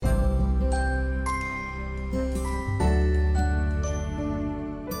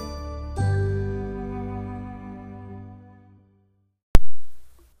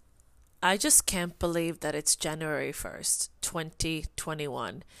I just can't believe that it's January 1st,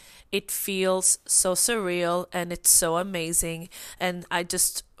 2021. It feels so surreal and it's so amazing. And I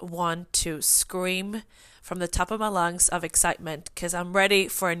just want to scream from the top of my lungs of excitement because I'm ready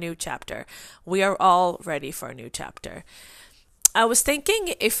for a new chapter. We are all ready for a new chapter. I was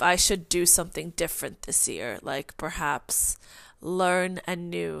thinking if I should do something different this year, like perhaps learn a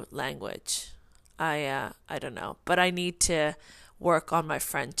new language. I don't know, but I need to work on my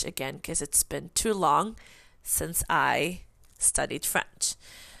French again because it's been too long since I studied French.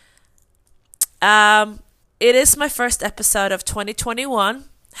 It is my first episode of 2021.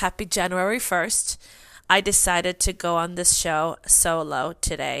 Happy January 1st. I decided to go on this show solo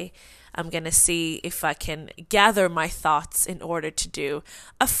today. I'm going to see if I can gather my thoughts in order to do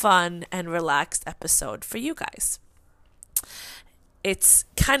a fun and relaxed episode for you guys. It's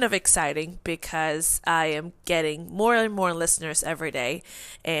kind of exciting because I am getting more and more listeners every day,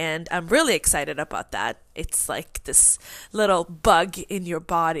 and I'm really excited about that. It's like this little bug in your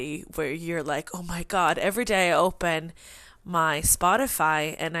body where you're like, oh my God, every day I open my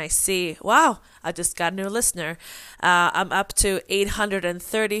Spotify and I see, wow, I just got a new listener. I'm up to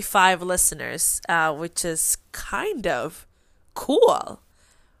 835 listeners, which is kind of cool.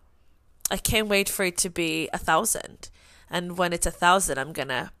 I can't wait for it to be 1,000. And when it's 1,000, I'm going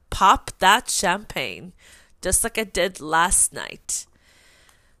to pop that champagne just like I did last night.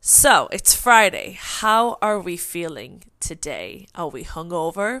 So it's Friday. How are we feeling today? Are we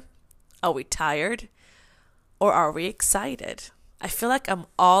hungover? Are we tired? Or are we excited? I feel like I'm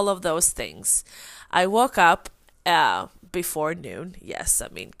all of those things. I woke up before noon. Yes, I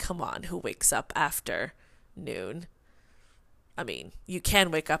mean, come on, who wakes up after noon? I mean, you can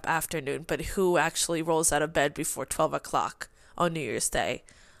wake up afternoon, but who actually rolls out of bed before 12 o'clock on New Year's Day?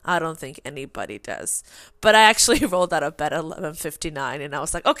 I don't think anybody does. But I actually rolled out of bed at 11:59 and I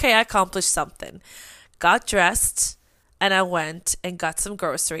was like, okay, I accomplished something. Got dressed and I went and got some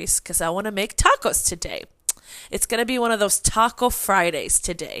groceries because I want to make tacos today. It's going to be one of those Taco Fridays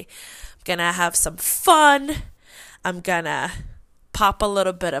today. I'm going to have some fun. I'm going to pop a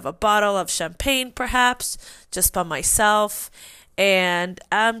little bit of a bottle of champagne, perhaps, just by myself. And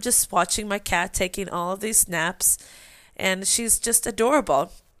I'm just watching my cat taking all of these naps. And she's just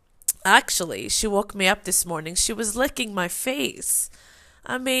adorable. Actually, she woke me up this morning. She was licking my face.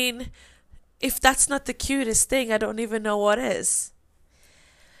 I mean, if that's not the cutest thing, I don't even know what is.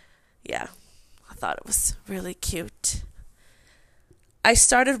 Yeah, I thought it was really cute. I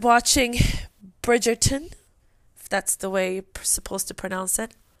started watching Bridgerton, if that's the way you're supposed to pronounce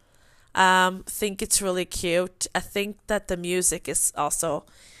it. Think it's really cute. I think that the music is also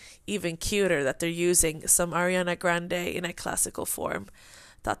even cuter, that they're using some Ariana Grande in a classical form.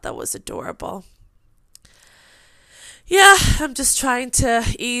 Thought that was adorable. Yeah, I'm just trying to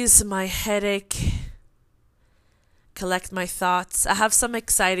ease my headache, collect my thoughts. I have some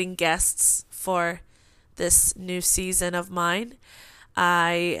exciting guests for this new season of mine.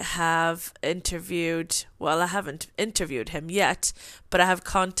 I have interviewed, well, I haven't interviewed him yet, but I have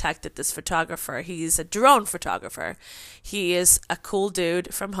contacted this photographer. He's a drone photographer. He is a cool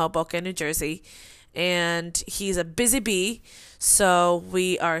dude from Hoboken, New Jersey, and he's a busy bee. So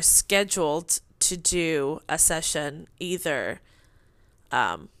we are scheduled to do a session either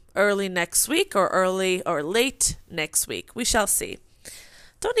early next week or early or late next week. We shall see.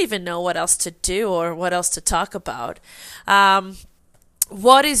 Don't even know what else to do or what else to talk about.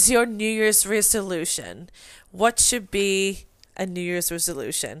 What is your New Year's resolution? What should be a New Year's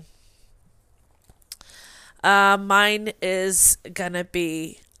resolution? Mine is gonna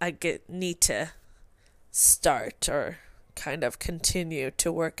be need to start or kind of continue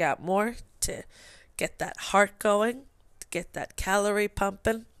to work out more to get that heart going, to get that calorie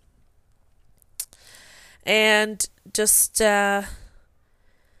pumping, and just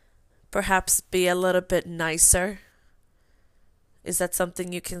perhaps be a little bit nicer. Is that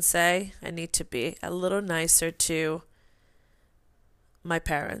something you can say? I need to be a little nicer to my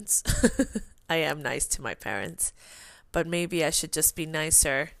parents. I am nice to my parents, but maybe I should just be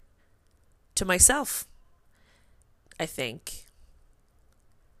nicer to myself, I think.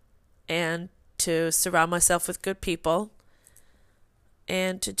 And to surround myself with good people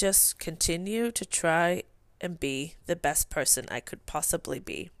and to just continue to try and be the best person I could possibly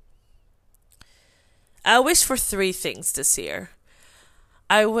be. I wish for 3 things this year.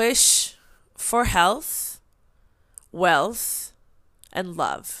 I wish for health, wealth, and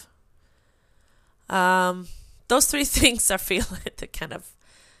love. Those 3 things I feel like kind of,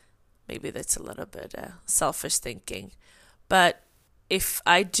 maybe that's a little bit selfish thinking. But if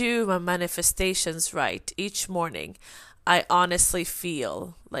I do my manifestations right each morning, I honestly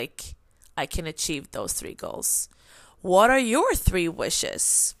feel like I can achieve those 3 goals. What are your 3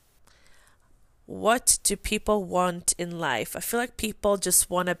 wishes? What do people want in life? I feel like people just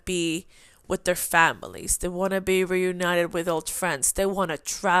want to be with their families. They want to be reunited with old friends. They want to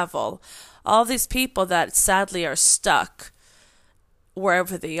travel. All these people that sadly are stuck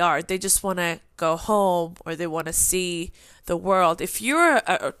wherever they are, they just want to go home or they want to see the world. If you're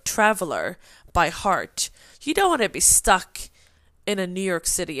a traveler by heart, you don't want to be stuck in a New York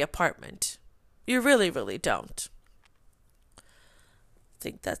City apartment. You really, really don't. I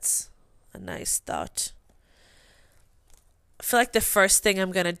think that's a nice thought. I feel like the first thing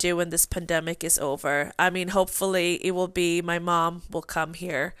I'm going to do when this pandemic is over, I mean, hopefully it will be my mom will come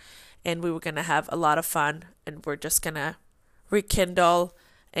here and we were going to have a lot of fun and we're just going to rekindle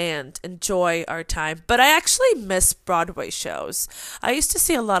and enjoy our time. But I actually miss Broadway shows. I used to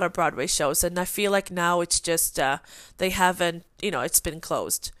see a lot of Broadway shows and I feel like now it's just, they haven't, it's been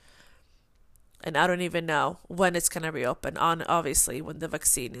closed. And I don't even know when it's going to reopen, obviously when the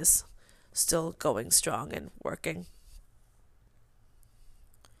vaccine is still going strong and working.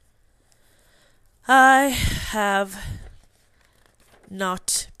 I have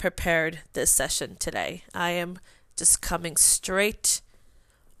not prepared this session today. I am just coming straight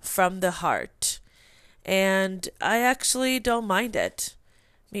from the heart. And I actually don't mind it.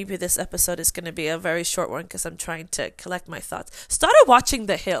 Maybe this episode is going to be a very short one because I'm trying to collect my thoughts. Started watching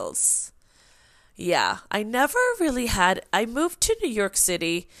The Hills. Yeah, I never really had... I moved to New York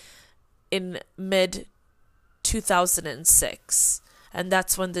City in mid 2006. And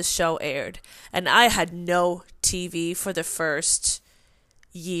that's when this show aired. And I had no TV for the first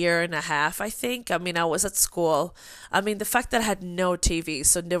year and a half, I think. I mean, I was at school. I mean, the fact that I had no TV,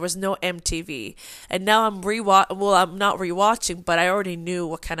 so there was no MTV. And now I'm I'm not rewatching, but I already knew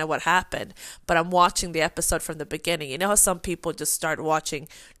what happened. But I'm watching the episode from the beginning. You know how some people just start watching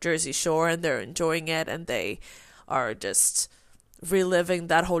Jersey Shore and they're enjoying it and they are just reliving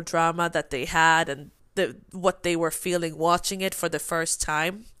that whole drama that they had and what they were feeling watching it for the first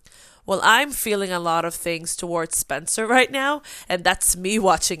time. Well, I'm feeling a lot of things towards Spencer right now, and that's me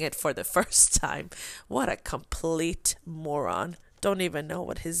watching it for the first time. What a complete moron. Don't even know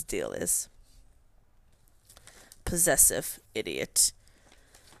what his deal is. Possessive idiot.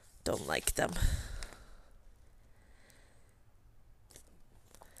 Don't like them.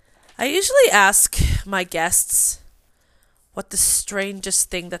 I usually ask my guests what the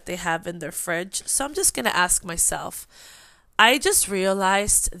strangest thing that they have in their fridge. So I'm just going to ask myself. I just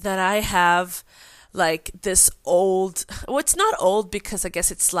realized that I have like this old, well, it's not old because I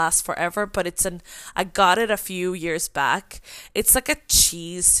guess it's lasts forever, but I got it a few years back. It's like a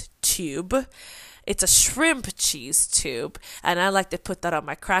cheese tube. It's a shrimp cheese tube. And I like to put that on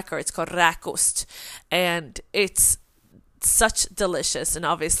my cracker. It's called räkost. And it's such delicious. And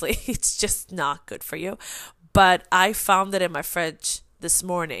obviously it's just not good for you. But I found it in my fridge this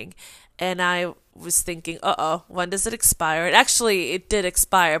morning and I was thinking, when does it expire? It did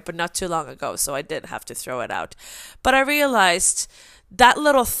expire, but not too long ago, so I did have to throw it out. But I realized that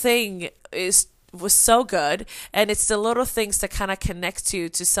little thing was so good, and it's the little things that kind of connect you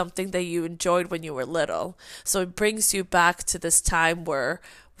to something that you enjoyed when you were little. So it brings you back to this time where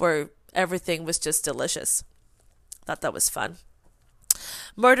everything was just delicious. Thought that was fun.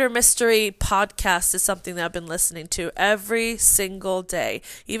 Murder Mystery podcast is something that I've been listening to every single day.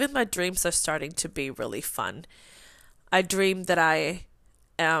 Even my dreams are starting to be really fun. I dream that I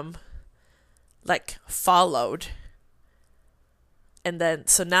am followed. And then,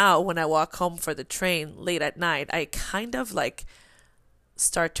 so now when I walk home for the train late at night, I kind of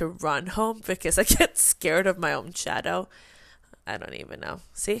start to run home because I get scared of my own shadow. I don't even know.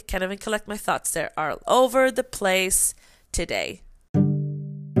 See, can't even collect my thoughts. They are all over the place today.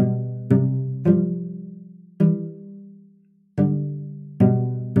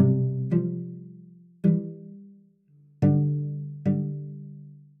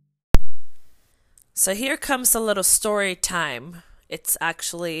 So here comes a little story time. It's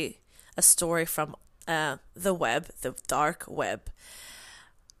actually a story from the web, the dark web.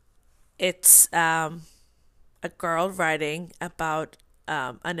 It's a girl writing about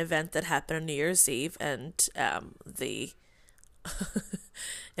an event that happened on New Year's Eve and the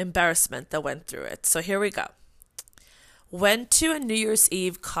embarrassment that went through it. So here we go. Went to a New Year's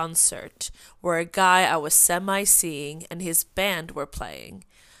Eve concert where a guy I was semi-seeing and his band were playing.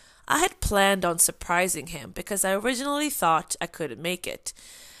 I had planned on surprising him because I originally thought I couldn't make it.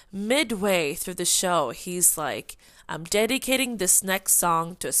 Midway through the show, he's like, I'm dedicating this next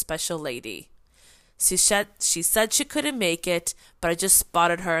song to a special lady. She said she couldn't make it, but I just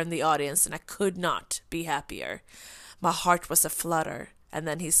spotted her in the audience and I could not be happier. My heart was aflutter And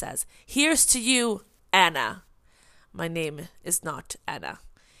then he says, "Here's to you, Anna." My name is not Anna.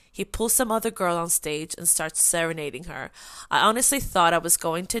 He pulls some other girl on stage and starts serenading her. I honestly thought I was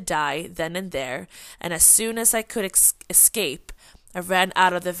going to die then and there, and as soon as I could escape, I ran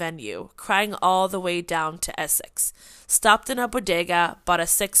out of the venue, crying all the way down to Essex. Stopped in a bodega, bought a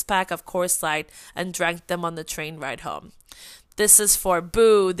 6-pack of Coors Light, and drank them on the train ride home. This is for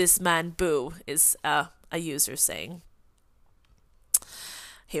boo, this man boo, is a user saying.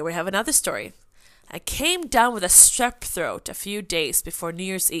 Here we have another story. I came down with a strep throat a few days before New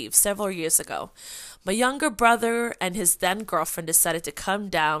Year's Eve several years ago. My younger brother and his then girlfriend decided to come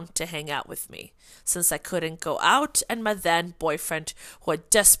down to hang out with me, since I couldn't go out and my then boyfriend, who I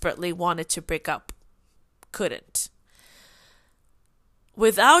desperately wanted to break up, couldn't.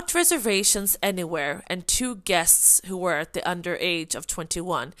 Without reservations anywhere and 2 guests who were at the underage of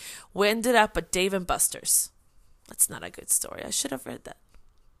 21, we ended up at Dave & Buster's. That's not a good story. I should have read that.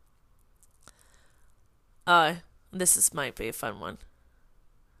 Might be a fun one.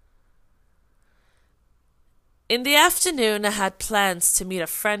 In the afternoon, I had plans to meet a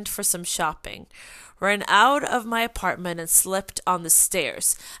friend for some shopping. Ran out of my apartment and slipped on the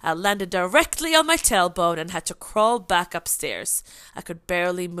stairs. I landed directly on my tailbone and had to crawl back upstairs. I could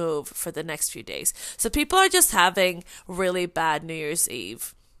barely move for the next few days. So people are just having really bad New Year's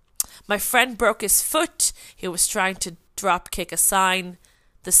Eve. My friend broke his foot. He was trying to drop kick a sign.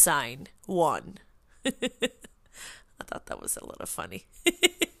 The sign won. I thought that was a little funny.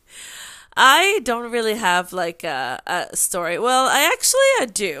 I don't really have like a story. Well, I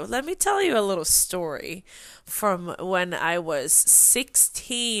do. Let me tell you a little story from when I was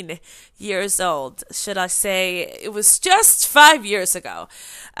 16 years old. Should I say it was just 5 years ago?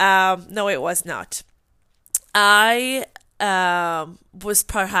 No, it was not. I was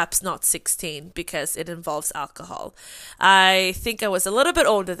perhaps not 16 because it involves alcohol. I think I was a little bit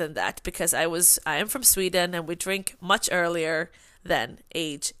older than that because I am from Sweden and we drink much earlier than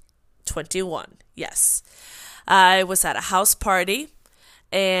age 21. Yes. I was at a house party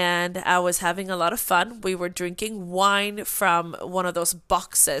and I was having a lot of fun. We were drinking wine from one of those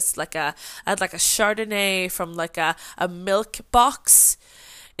boxes, I had like a Chardonnay from like a milk box.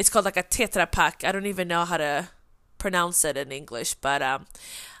 It's called like a Tetra Pak. I don't even know how to pronounce it in English, but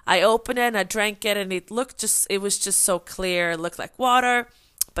I opened it and I drank it and it was just so clear. It looked like water,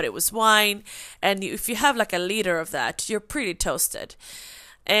 but it was wine. And if you have like a liter of that, you're pretty toasted.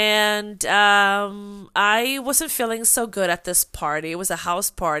 And I wasn't feeling so good at this party. It was a house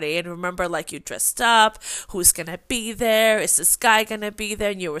party, and remember, like, you dressed up, who's gonna be there, is this guy gonna be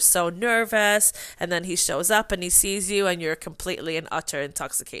there, and you were so nervous, and then he shows up and he sees you and you're completely and utter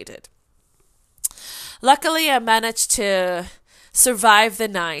intoxicated. Luckily, I managed to survive the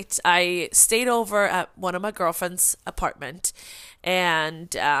night. I stayed over at one of my girlfriend's apartment,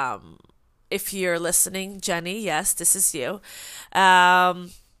 and if you're listening, Jenny, yes, this is you.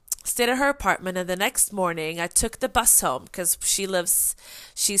 Stayed at her apartment, and the next morning I took the bus home because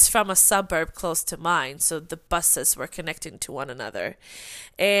she's from a suburb close to mine, so the buses were connecting to one another.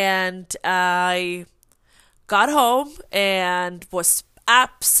 And I got home and was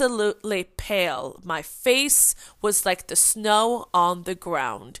absolutely pale. My face was like the snow on the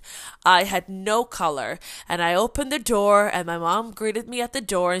ground. I had no color, and I opened the door and my mom greeted me at the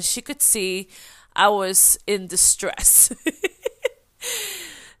door, and she could see I was in distress.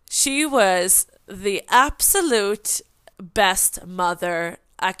 She was the absolute best mother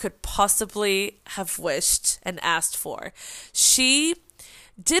I could possibly have wished and asked for. She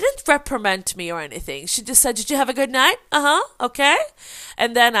didn't reprimand me or anything. She just said, "Did you have a good night?" Okay.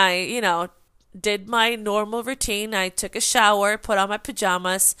 And then I, did my normal routine. I took a shower, put on my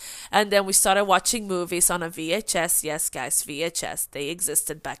pajamas, and then we started watching movies on a VHS. Yes, guys, VHS. They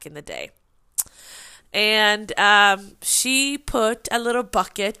existed back in the day. And she put a little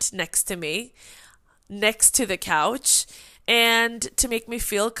bucket next to me, next to the couch, and to make me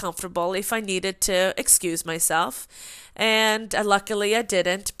feel comfortable if I needed to excuse myself. And luckily I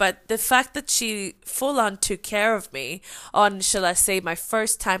didn't, but the fact that she full on took care of me on, shall I say, my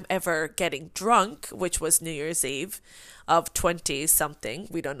first time ever getting drunk, which was New Year's Eve of 20 something,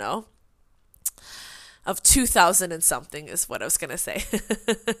 we don't know, of 2000 and something is what I was going to say.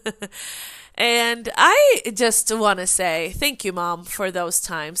 And I just want to say thank you, Mom, for those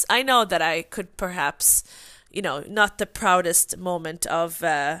times. I know that I could perhaps, not the proudest moment of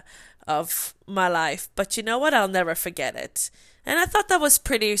my life, but you know what? I'll never forget it. And I thought that was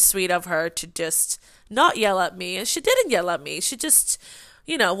pretty sweet of her to just not yell at me. And she didn't yell at me. She just,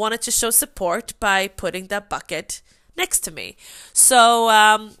 wanted to show support by putting that bucket next to me.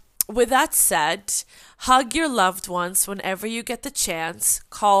 So, with that said, Hug your loved ones whenever you get the chance.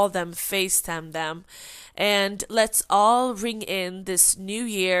 Call them, FaceTime them. And let's all ring in this new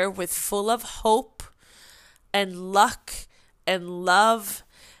year with full of hope and luck and love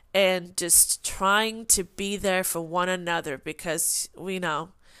and just trying to be there for one another because we know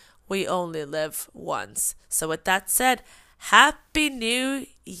we only live once. So with that said, Happy New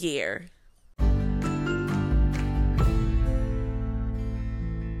Year.